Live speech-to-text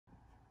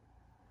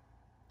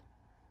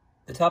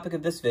The topic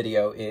of this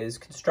video is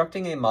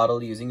constructing a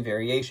model using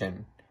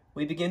variation.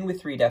 We begin with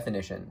three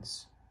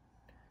definitions.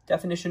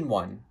 Definition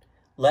 1.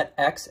 Let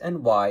x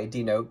and y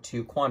denote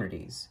two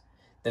quantities.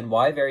 Then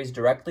y varies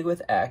directly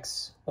with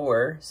x,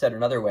 or, said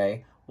another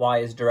way, y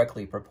is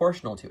directly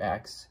proportional to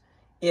x,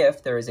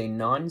 if there is a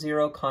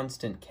non-zero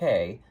constant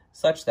k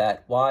such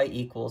that y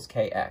equals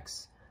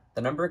kx.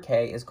 The number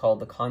k is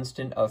called the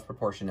constant of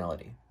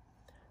proportionality.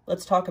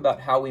 Let's talk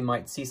about how we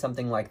might see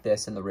something like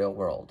this in the real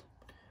world.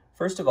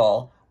 First of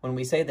all, when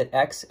we say that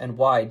x and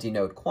y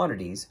denote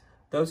quantities,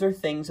 those are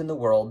things in the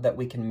world that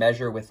we can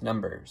measure with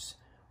numbers.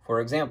 For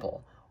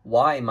example,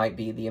 y might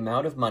be the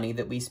amount of money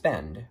that we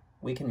spend.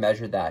 We can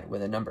measure that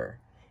with a number.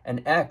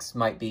 And x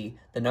might be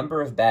the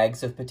number of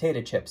bags of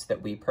potato chips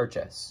that we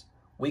purchase.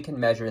 We can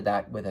measure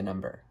that with a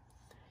number.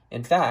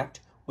 In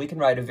fact, we can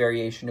write a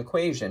variation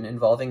equation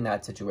involving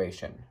that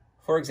situation.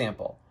 For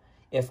example,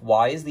 if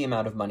y is the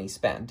amount of money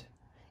spent,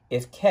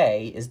 if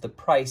k is the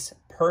price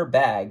per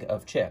bag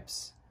of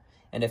chips,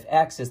 and if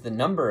x is the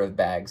number of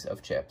bags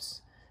of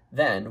chips,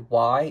 then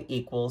y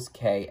equals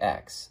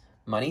kx.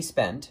 Money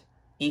spent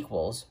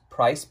equals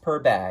price per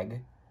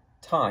bag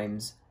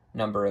times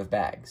number of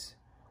bags.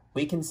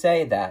 We can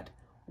say that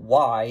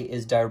y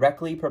is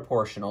directly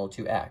proportional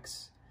to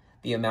x.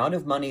 The amount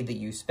of money that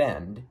you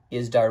spend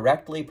is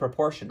directly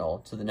proportional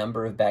to the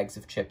number of bags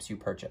of chips you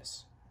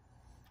purchase.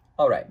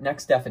 All right,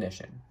 next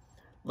definition.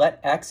 Let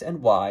x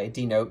and y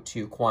denote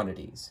two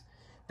quantities.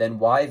 Then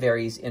y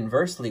varies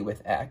inversely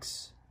with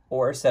x,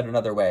 or said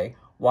another way,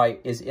 y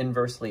is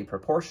inversely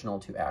proportional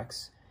to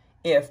x,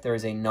 if there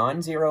is a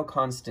non-zero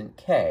constant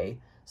k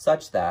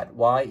such that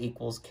y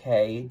equals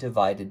k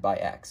divided by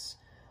x.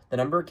 The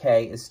number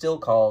k is still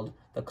called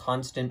the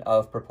constant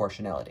of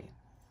proportionality.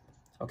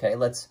 Okay,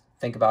 let's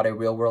think about a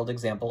real-world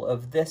example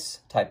of this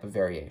type of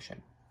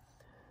variation.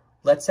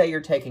 Let's say you're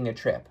taking a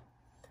trip.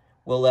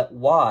 We'll let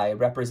y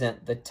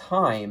represent the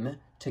time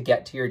to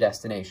get to your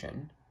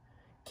destination,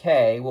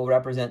 k will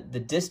represent the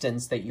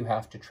distance that you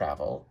have to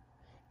travel,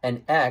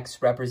 and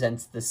x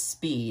represents the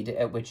speed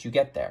at which you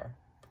get there.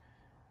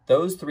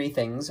 Those three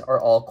things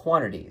are all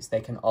quantities.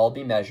 They can all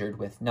be measured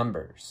with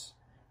numbers.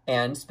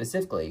 And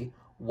specifically,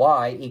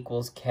 y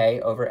equals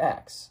k over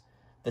x.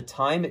 The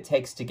time it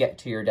takes to get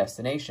to your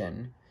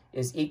destination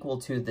is equal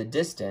to the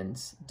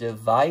distance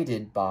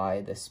divided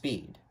by the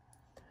speed.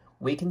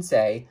 We can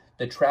say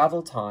the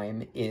travel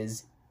time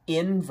is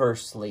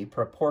inversely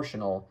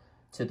proportional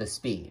to the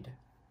speed.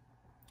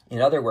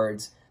 In other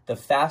words, the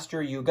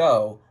faster you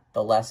go,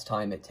 the less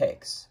time it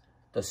takes.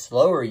 The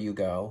slower you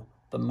go,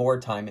 the more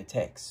time it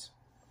takes.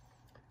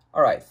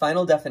 All right,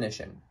 final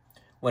definition.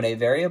 When a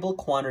variable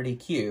quantity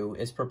q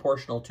is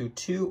proportional to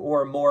two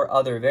or more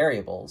other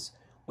variables,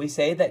 we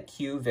say that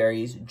q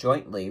varies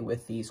jointly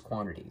with these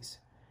quantities.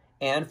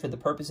 And for the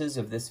purposes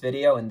of this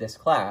video and this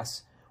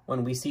class,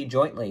 when we see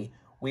jointly,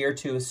 we are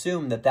to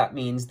assume that that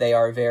means they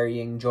are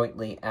varying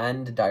jointly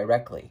and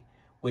directly,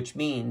 which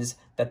means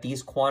that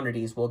these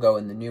quantities will go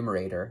in the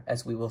numerator,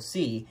 as we will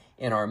see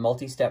in our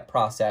multi-step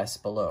process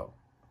below.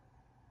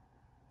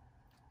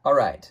 All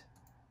right,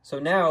 so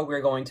now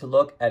we're going to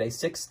look at a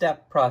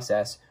 6-step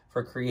process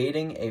for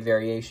creating a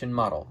variation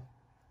model.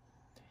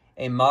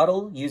 A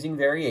model using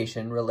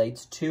variation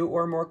relates two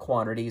or more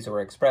quantities or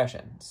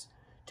expressions.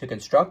 To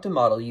construct a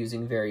model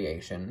using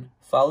variation,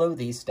 follow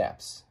these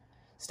steps.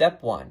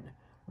 Step 1.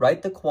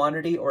 Write the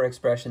quantity or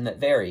expression that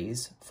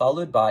varies,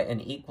 followed by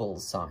an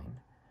equals sign.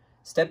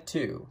 Step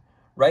 2.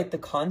 Write the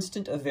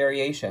constant of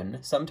variation,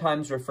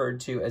 sometimes referred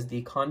to as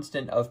the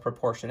constant of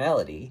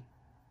proportionality,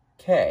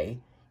 k,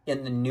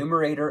 in the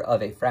numerator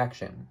of a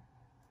fraction.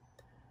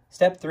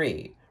 Step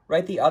 3.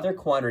 Write the other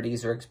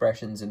quantities or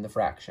expressions in the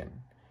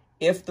fraction.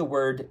 If the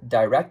word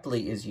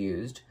directly is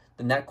used,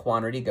 then that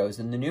quantity goes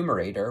in the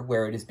numerator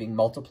where it is being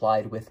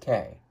multiplied with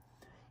k.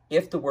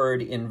 If the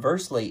word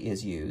inversely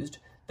is used,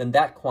 then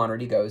that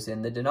quantity goes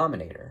in the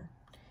denominator.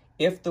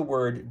 If the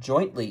word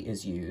jointly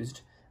is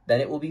used, then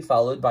it will be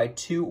followed by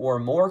two or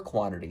more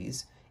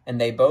quantities, and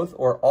they both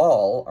or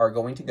all are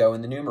going to go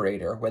in the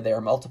numerator where they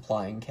are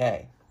multiplying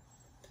k.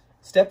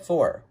 Step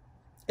 4.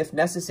 If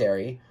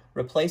necessary,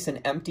 replace an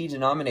empty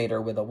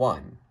denominator with a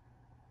 1.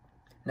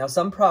 Now,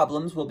 some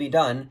problems will be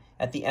done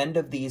at the end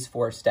of these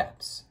 4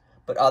 steps,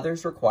 but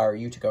others require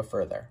you to go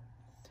further.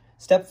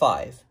 Step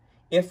 5.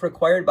 If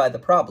required by the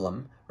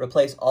problem,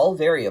 replace all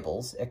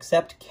variables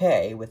except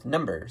k with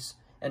numbers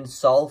and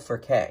solve for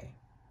k.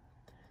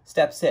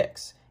 Step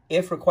 6.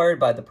 If required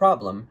by the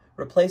problem,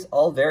 replace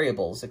all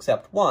variables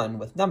except 1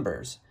 with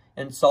numbers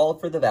and solve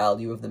for the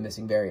value of the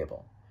missing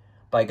variable.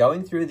 By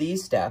going through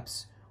these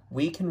steps,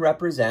 we can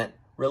represent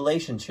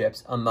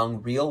relationships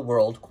among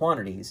real-world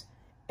quantities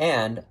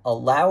and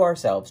allow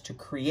ourselves to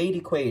create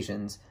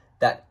equations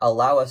that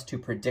allow us to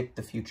predict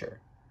the future.